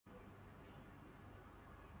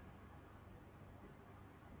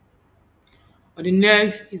The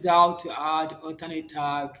next is how to add alternate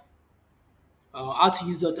tag, how to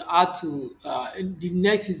use that, how to, the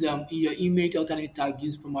next is in your image alternate tag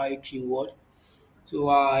use primary keyword. So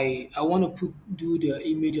I want to do the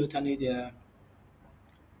image alternate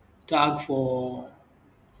tag for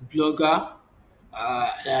blogger.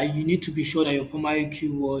 You need to be sure that your primary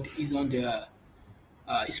keyword is on the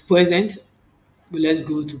is present. So let's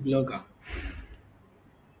go to blogger.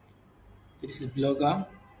 So this is blogger.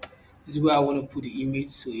 This is where I want to put the image.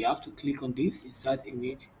 So you have to click on this, insert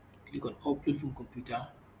image, click on upload from computer.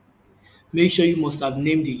 Make sure you must have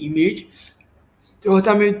named the image. The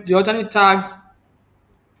alternate tag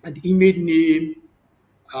and the image name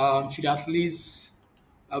should at least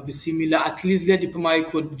be similar. At least let the primary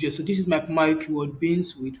keyword be just. So this is my primary keyword,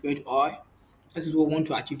 beans with red oil. This is what we want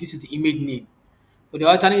to achieve. This is the image name. For the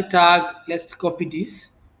alternate tag, let's copy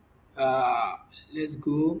this. Uh, let's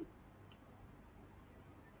go.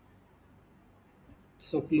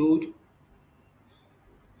 Let's upload.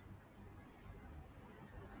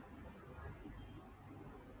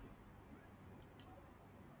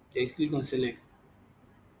 Then click on select.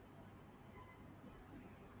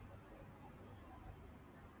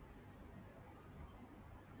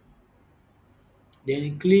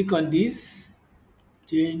 Then click on this,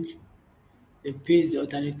 change, then paste the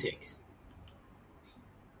alternate text.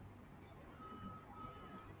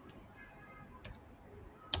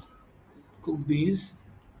 Cook beans,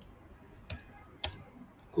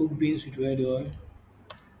 cook beans with red oil.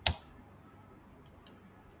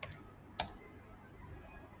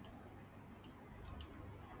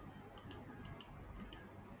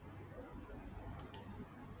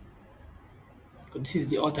 So this is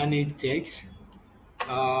the alternate text.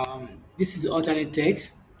 This is the alternate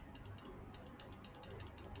text.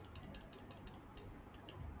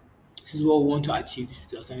 This is what we want to achieve. This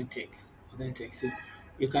is the alternate text. Alternate text. So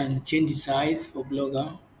you can change the size for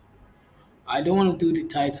blogger. I don't want to do the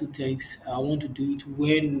title text. I want to do it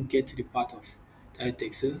when we get to the part of title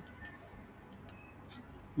text. So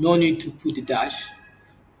no need to put the dash.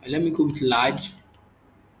 Let me go with large.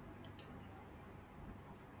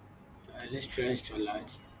 Let's try extra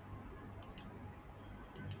large.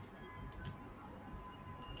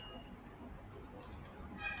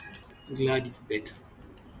 Large is better.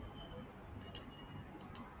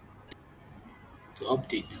 To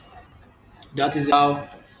update. That is how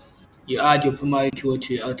you add your primary keyword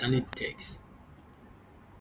to your alternate text.